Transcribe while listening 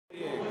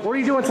What are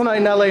you doing tonight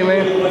in LA,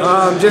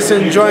 man? Just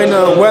enjoying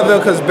the weather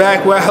because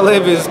back where I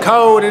live is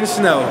cold and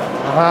snow.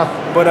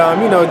 But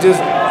you know,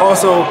 just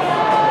also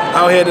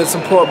out here to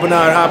support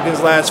Bernard Hopkins'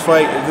 last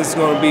fight. If this is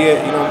going to be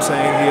it, you know what I'm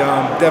saying? He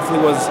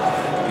definitely was,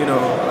 you know,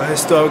 a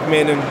historic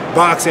man in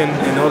boxing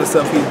and all the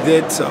stuff he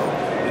did. So,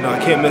 you know, I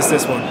can't miss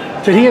this one.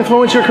 Did he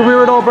influence your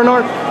career at all,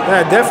 Bernard?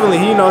 Yeah,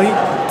 definitely. You know, he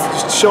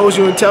shows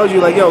you and tells you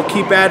like, yo,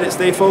 keep at it,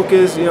 stay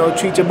focused, you know,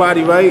 treat your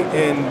body right,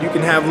 and you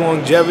can have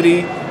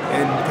longevity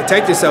and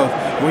protect yourself.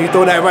 When you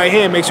throw that right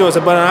hand, make sure it's a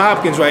Bernard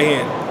Hopkins right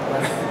hand.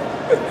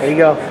 There you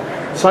go.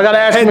 So I got to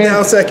ask you, head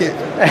down second.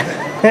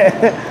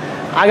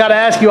 I got to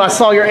ask you, I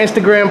saw your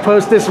Instagram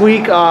post this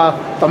week,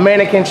 the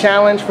mannequin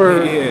challenge for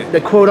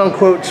the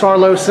quote-unquote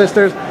Charlo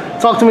sisters.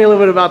 Talk to me a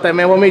little bit about that,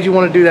 man. What made you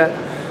want to do that?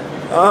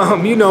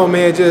 You know,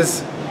 man,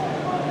 just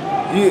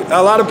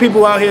a lot of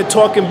people out here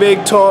talking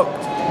big talk,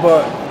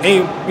 but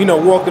ain't, you know,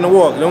 walking the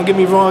walk. Don't get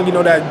me wrong, you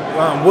know,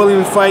 that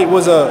Williams fight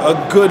was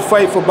a good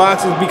fight for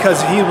boxers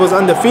because he was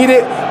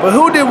undefeated, but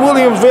who did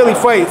Williams really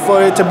fight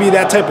for it to be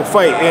that type of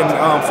fight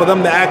and for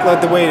them to act like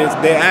the way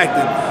they're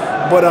acting?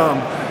 But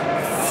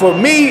for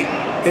me,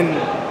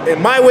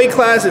 in my weight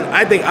class, and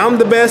I think I'm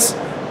the best,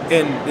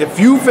 and if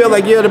you feel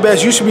like you're the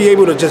best, you should be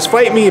able to just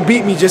fight me and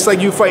beat me just like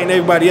you fighting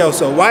everybody else.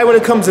 So why when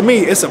it comes to me,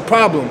 it's a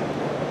problem?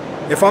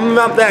 If I'm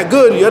not that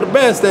good, you're the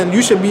best, then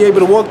you should be able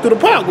to walk through the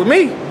park with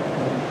me.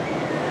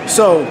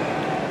 So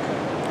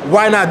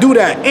why not do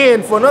that?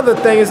 And for another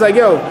thing, it's like,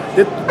 yo,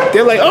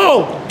 they're like,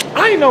 oh,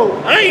 I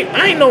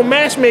ain't no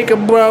matchmaker,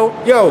 bro.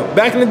 Yo,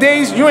 back in the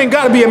days, you ain't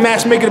gotta be a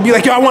matchmaker to be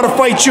like, yo, I want to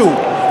fight you.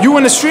 You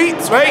in the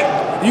streets,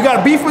 right? You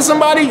got beef with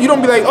somebody, you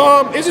don't be like,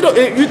 is it?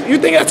 You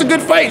think that's a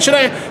good fight? Should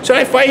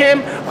I fight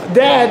him?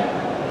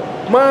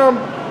 Dad, Mom,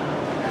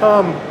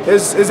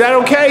 is that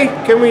okay?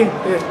 Can we?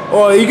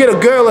 Or you get a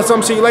girl or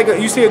some shit.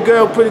 You see a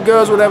girl, pretty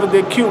girls, whatever,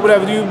 they're cute,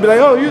 whatever. You be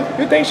like, oh,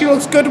 you think she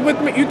looks good with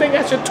me? You think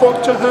I should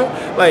talk to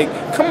her? Like,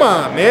 come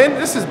on, man.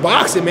 This is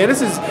boxing, man.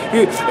 This is.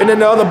 And then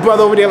the other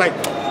brother over there, like,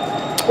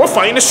 we're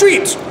fighting the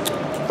streets.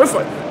 We're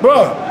fighting,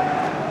 bro.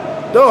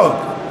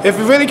 Dog. If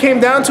it really came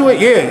down to it,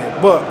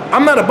 yeah. But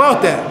I'm not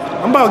about that.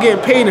 I'm about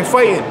getting paid and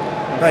fighting.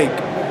 Like,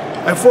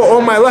 I fought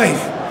all my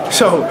life.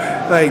 So,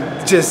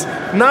 like, just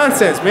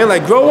nonsense, man.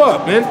 Like, grow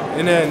up, man.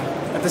 And then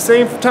at the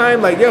same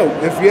time, like, yo,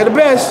 if you're the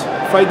best,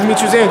 fight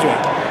Demetrius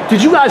Andrade.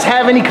 Did you guys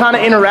have any kind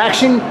of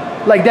interaction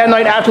like that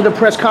night after the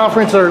press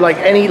conference, or like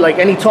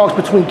any talks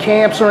between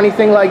camps or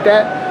anything like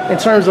that in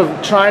terms of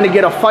trying to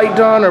get a fight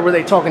done, or were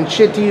they talking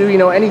shit to you? You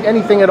know,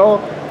 anything at all?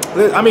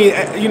 I mean,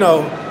 you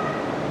know,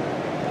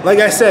 like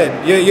I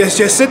said, you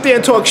sit there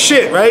and talk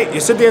shit, right?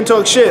 You sit there and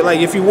talk shit. Like,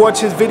 if you watch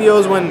his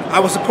videos when I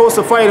was supposed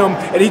to fight him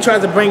and he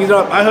tried to bring it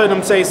up, I heard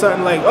him say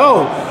something like,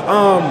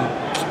 I'm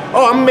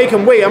gonna make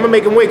him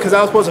wait because I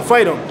was supposed to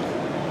fight him.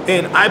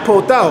 And I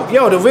pulled out.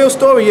 Yo, the real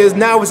story is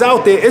now it's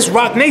out there. It's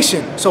Rock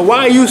Nation. So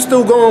why are you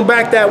still going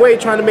back that way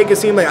trying to make it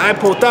seem like I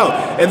pulled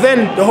out? And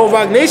then the whole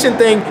Rock Nation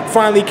thing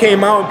finally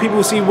came out and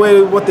people see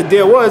what the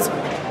deal was.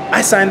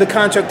 I signed the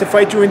contract to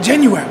fight you in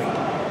January.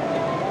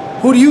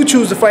 Who do you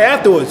choose to fight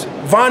afterwards?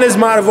 Vanes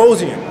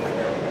Martirosyan.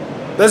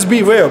 Let's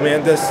be real,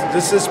 man.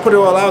 Let's just put it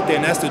all out there,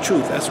 and that's the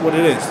truth. That's what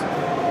it is.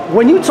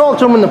 When you talked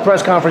to him in the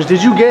press conference,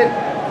 did you get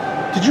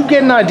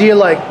an idea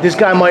like this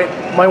guy might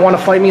want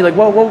to fight me? Like,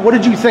 what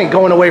did you think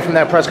going away from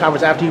that press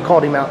conference after you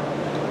called him out?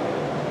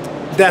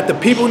 That the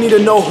people need to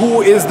know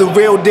who is the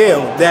real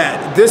deal.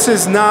 That this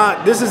is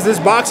this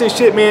boxing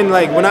shit, man.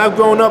 Like, when I've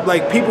grown up,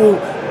 like, people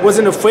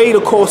wasn't afraid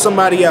to call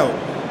somebody out,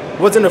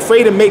 wasn't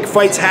afraid to make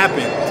fights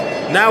happen.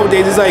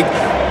 Nowadays, it's like,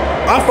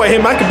 I'll fight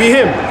him, I can beat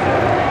him.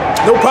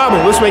 No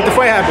problem, let's make the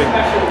fight happen.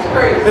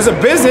 It's a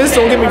business,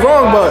 don't get me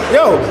wrong, but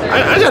yo,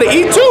 I gotta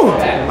eat too.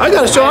 I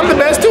gotta show I'm the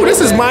best too.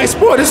 This is my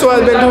sport. This is what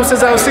I've been doing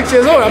since I was 6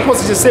 years old. I'm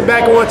supposed to just sit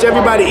back and watch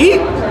everybody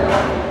eat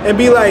and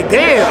be like,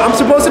 damn, I'm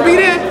supposed to be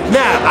there?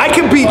 Nah, I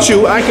can beat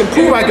you. I can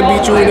prove I can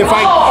beat you, and if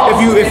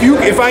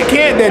I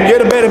can't, then you're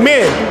the better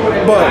man.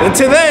 But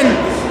until then,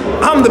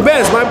 I'm the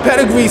best. My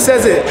pedigree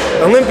says it.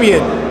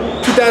 Olympian.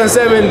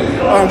 2007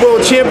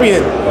 world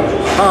champion,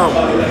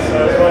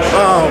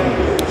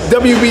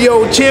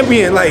 WBO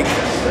champion. Like,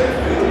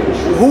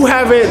 what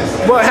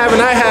haven't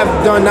I have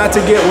done not to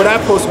get what I'm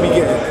supposed to be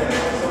getting?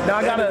 Now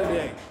I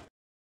gotta.